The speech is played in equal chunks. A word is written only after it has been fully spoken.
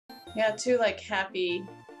Yeah, too like happy.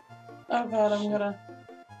 Oh god, I'm gonna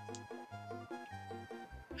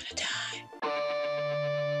die.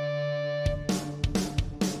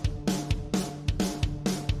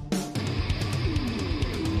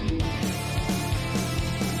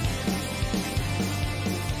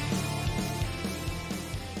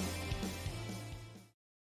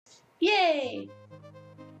 Yay!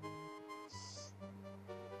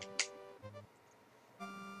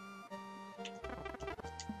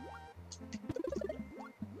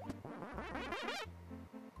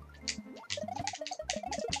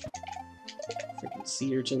 Freaking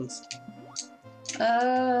sea urchins.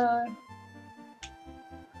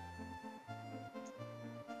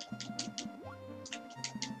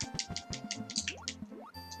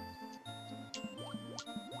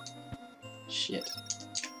 Shit.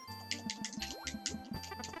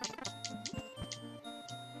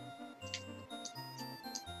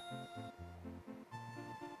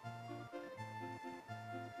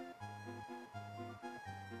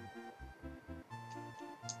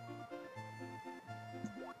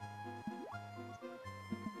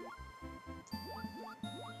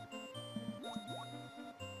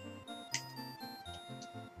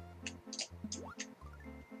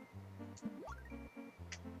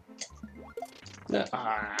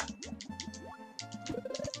 Ah,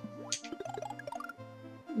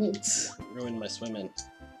 ruined my swimming.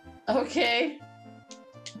 Okay.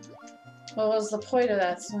 What was the point of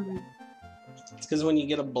that swimming? It's because when you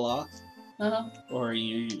get a block, Uh-huh. or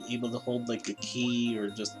you're able to hold like a key or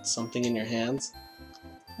just something in your hands,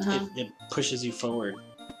 Uh-huh. it pushes you forward.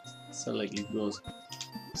 So like it goes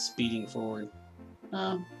speeding forward.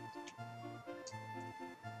 Oh.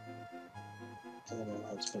 I don't know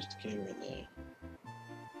how I'm supposed to carry right now.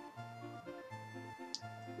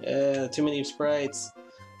 Too many sprites.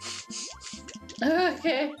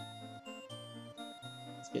 Okay.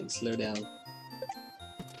 It's getting slow down.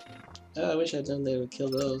 Oh, I wish I'd done that to kill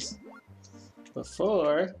those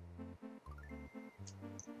before.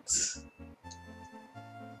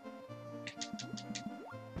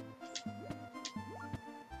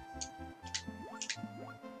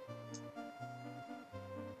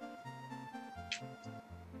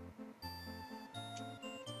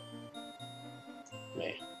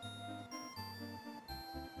 Man.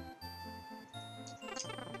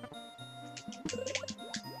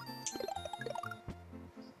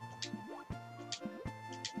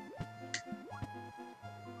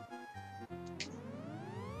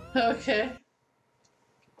 Okay.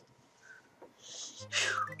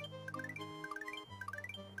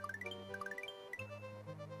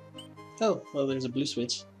 Oh, well, there's a blue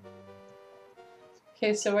switch.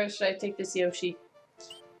 Okay, so where should I take this Yoshi?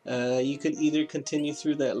 You could either continue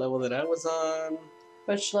through that level that I was on,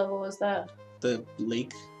 Which level was that? the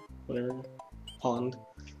lake, whatever, pond.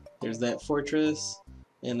 There's that fortress,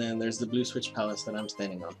 and then there's the blue switch palace that I'm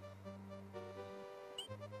standing on.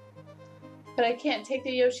 But I can't take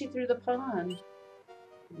the Yoshi through the pond.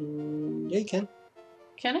 Yeah, you can.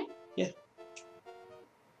 Can I? Yeah.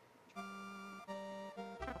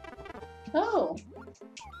 Oh.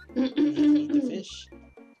 He can eat the fish.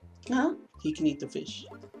 Huh? He can eat the fish.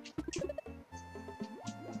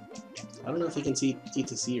 I don't know if he can eat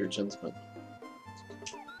the sea urchins, but...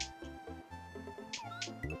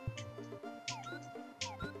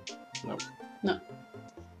 No. No.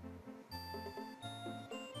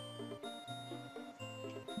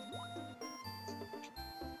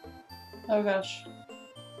 Oh gosh.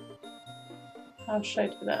 How should I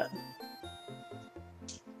do that?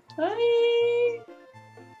 Hi.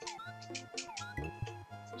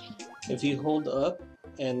 If you hold up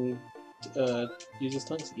and use his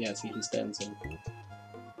tongue, yeah, see, he stands and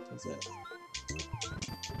does that.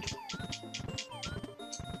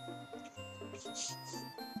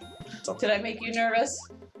 Did I make you nervous?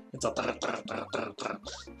 It's a...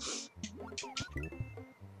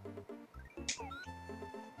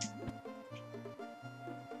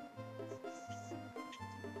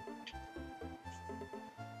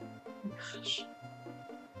 Gosh.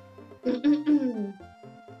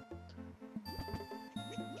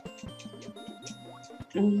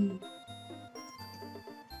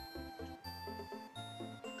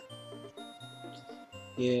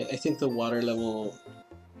 Yeah, I think the water level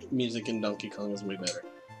music in Donkey Kong is way better.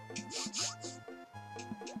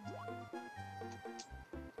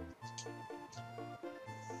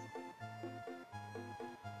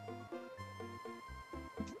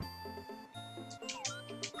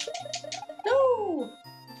 No!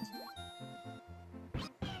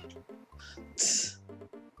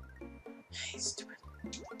 He's doing.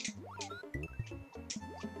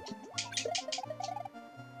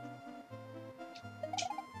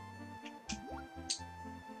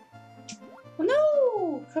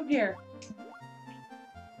 come here.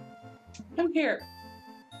 Come here.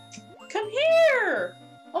 Come here!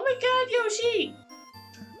 Oh my god, Yoshi!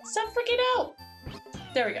 Stop freaking out!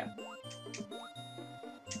 There we go.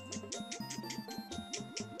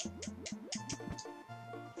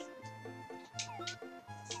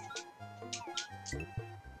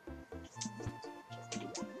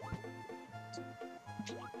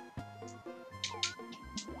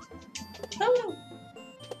 Oh!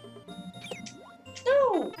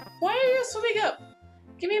 No! Why are you swimming up?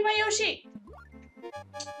 Give me my Yoshi!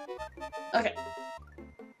 Okay.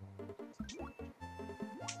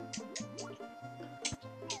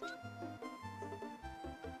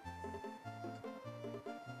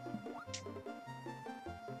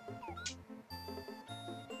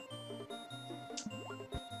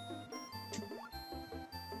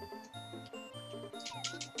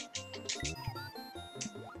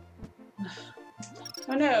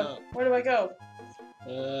 Oh no, where do I go? I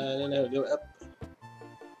don't know, go up.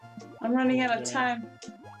 I'm running out of time.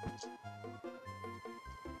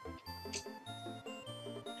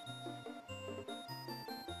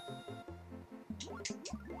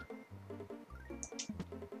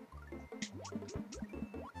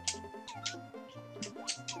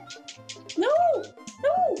 No!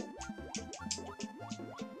 No!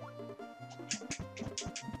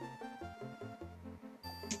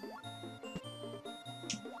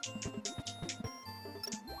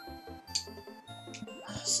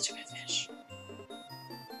 Oh, stupid fish.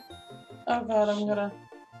 Oh god, I'm gonna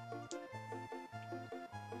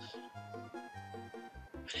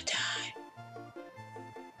die.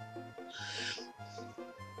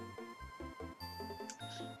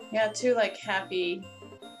 Yeah, too like happy.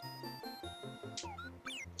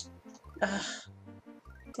 Ugh.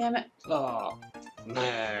 Damn it. Oh,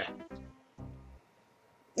 nah.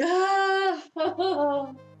 Ah!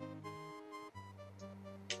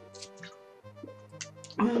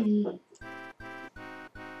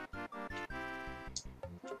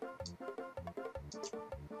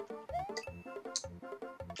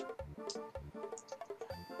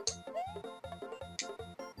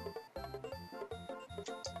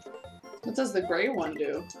 What does the gray one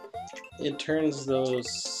do? It turns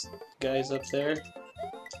those guys up there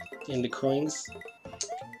into coins.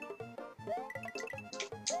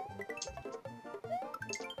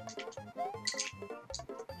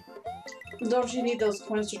 Don't you need those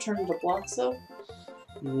coins to turn into blocks though?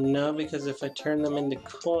 No, because if I turn them into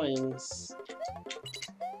coins,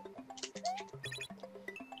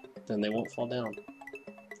 then they won't fall down.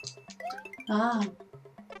 Ah,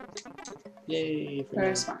 Yay!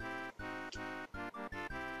 very smart.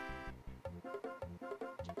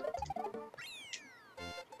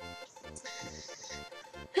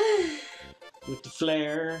 With the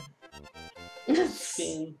flare.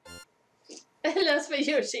 Spin. That's for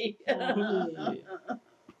Yoshi. Oh,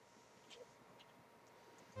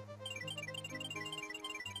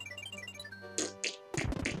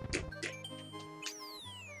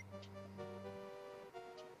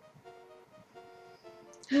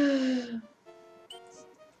 yeah.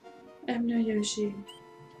 I'm no Yoshi.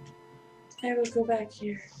 I will go back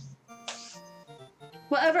here.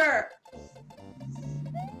 Whatever!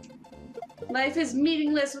 Life is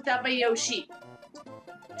meaningless without my Yoshi.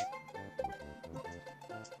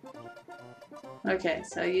 Okay,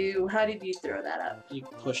 so how did you throw that up? You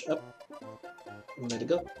push up and let it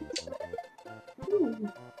go.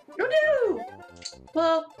 Ooh. Oh no!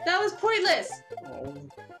 Well, that was pointless! Oh.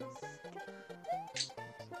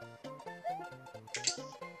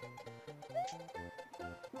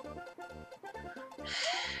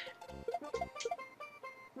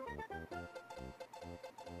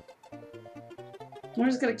 I'm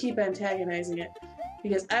just gonna keep antagonizing it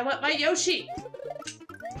because I want my Yoshi!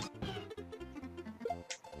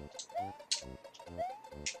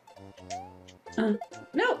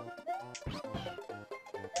 No!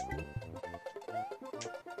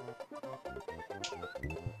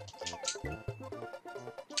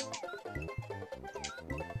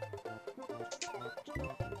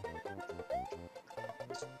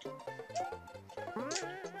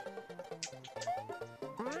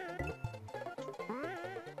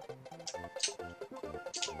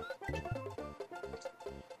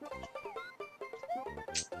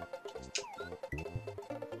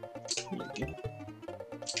 Okay.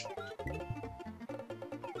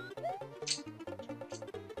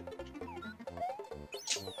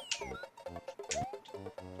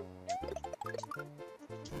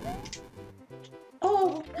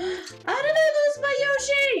 Oh! How did I lose my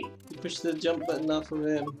Yoshi? You push the jump button off of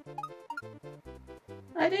him.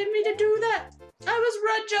 I didn't mean to do that. I was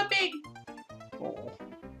run jumping. Oh.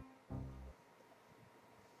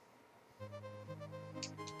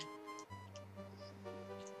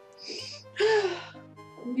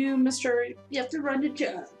 do, mister? You have to run the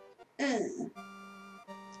job.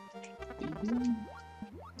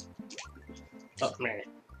 Oh, man.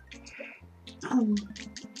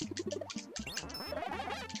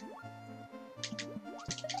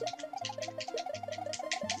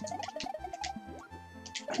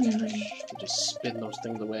 Just spin those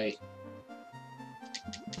things away.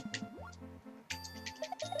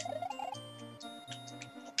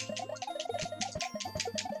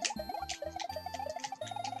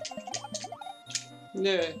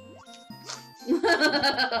 Yeah.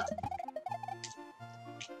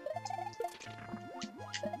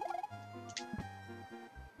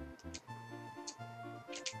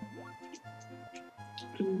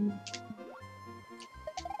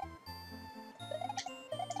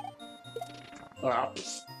 Ah.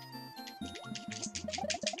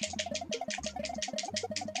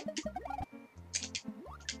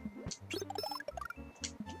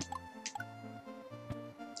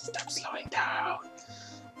 Stop slowing down.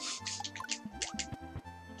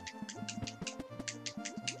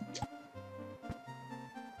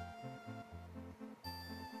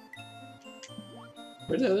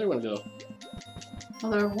 Where'd the other one go?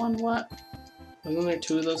 Other one what? Wasn't there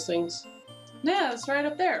two of those things? Yeah, it's right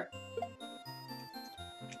up there.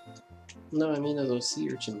 No, I mean those sea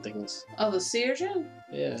urchin things. Oh, the sea urchin?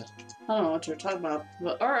 Yeah. I don't know what you're talking about,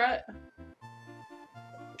 but alright.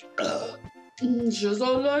 She's a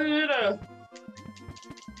lady.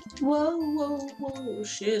 Whoa, whoa, whoa,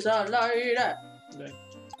 she's a lady. Okay.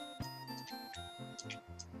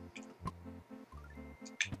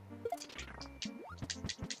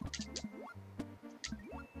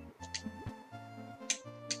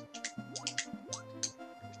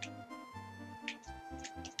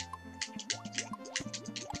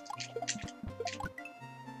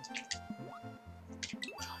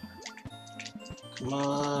 Come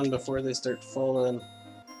on, before they start falling.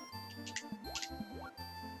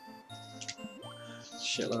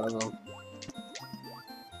 Shitload of them.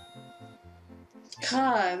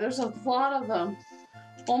 God, there's a lot of them.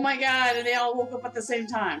 Oh my god, and they all woke up at the same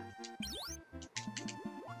time.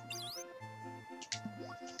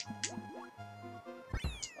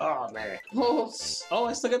 Oh, man. Oh, Oh,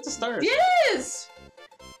 I still got the stars. yes!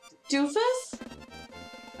 Doofus?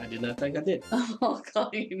 I did not think I did. Oh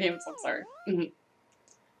god, your name's so sorry. I'm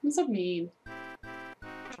so mean.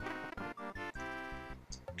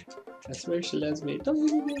 I swear she loves me. Don't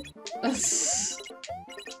leave me.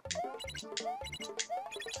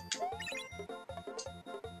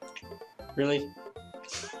 Really?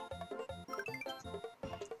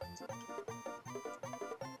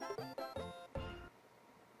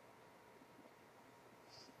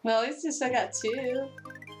 Well, at least you still got two.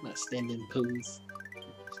 My standing pose.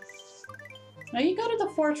 Now you go to the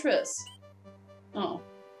fortress. Oh.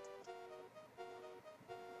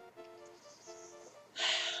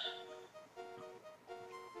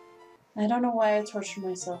 I don't know why I torture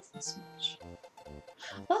myself this much.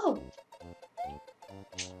 Oh!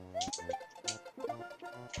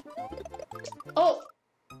 Oh!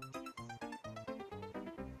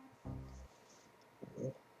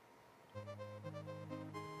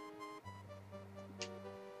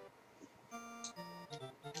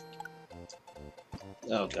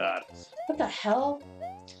 Oh god. What the hell?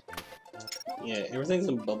 Yeah, everything's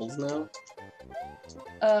in bubbles now.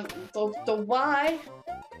 The why?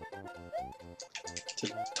 To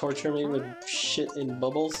torture me with shit in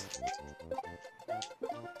bubbles.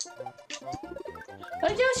 Oh,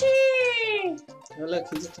 Yoshi! Oh look,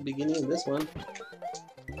 he's at the beginning of this one.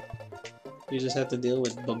 You just have to deal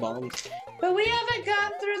with the bombs. But we haven't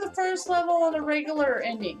gotten through the first level on a regular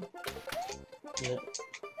ending. Yeah.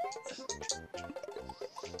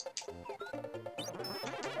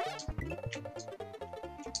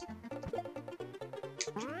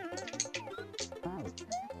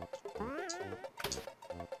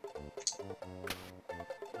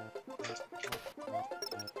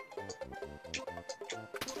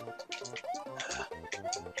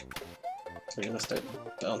 We're gonna start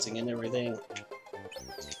bouncing in everything.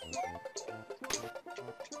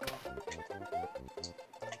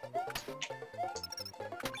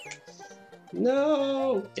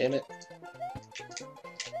 No! Damn it.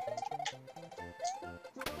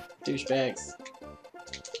 Douchebags.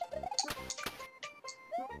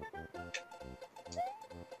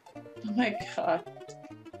 Oh my god.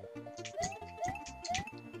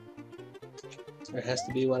 There has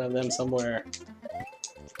to be one of them somewhere.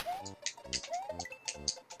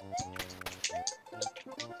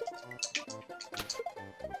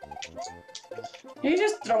 Are you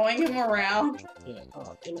just throwing him around? Yeah.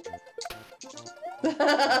 Oh, damn it.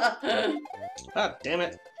 Ah, damn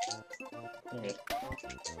it. Okay.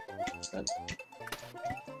 fine.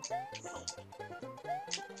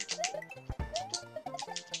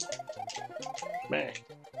 Man.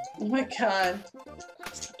 Oh my god.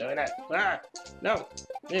 Stop doing that. Ah! No!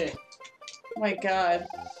 Yeah. Oh my god.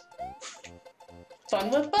 Fun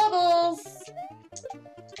with bubbles!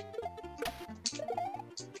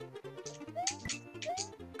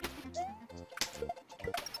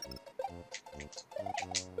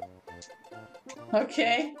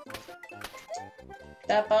 Okay.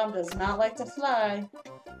 That bomb does not like to fly.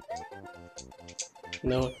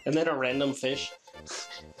 No. And then a random fish.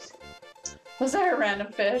 Was there a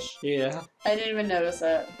random fish? Yeah. I didn't even notice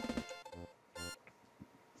it.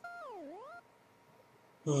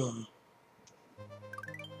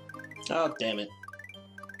 Oh, damn it.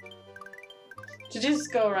 Did you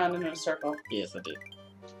just go around in a circle? Yes, I did.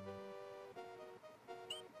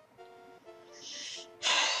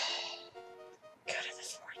 Go to the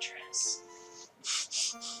fortress.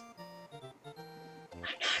 I'm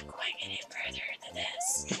not going any further than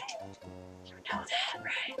this. You know that,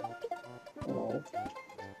 right? Oh.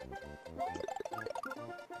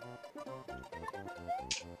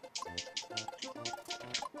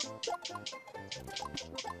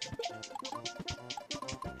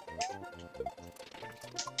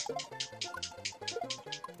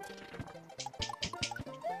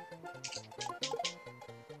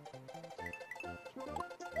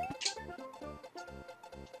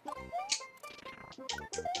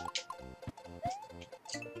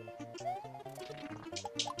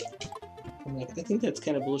 I'm like, I think that's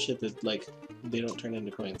kind of bullshit that, like, they don't turn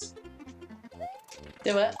into coins.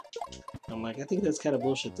 Do it. I'm like, I think that's kind of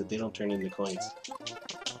bullshit that they don't turn into coins.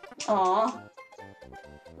 Aw.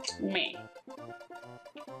 Me.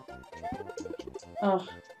 Oh.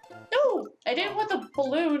 No! I didn't want the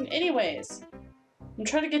balloon anyways. I'm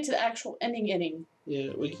trying to get to the actual ending.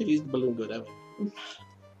 Yeah, we could use the balloon go that way.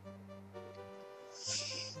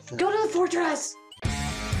 Go to the fortress!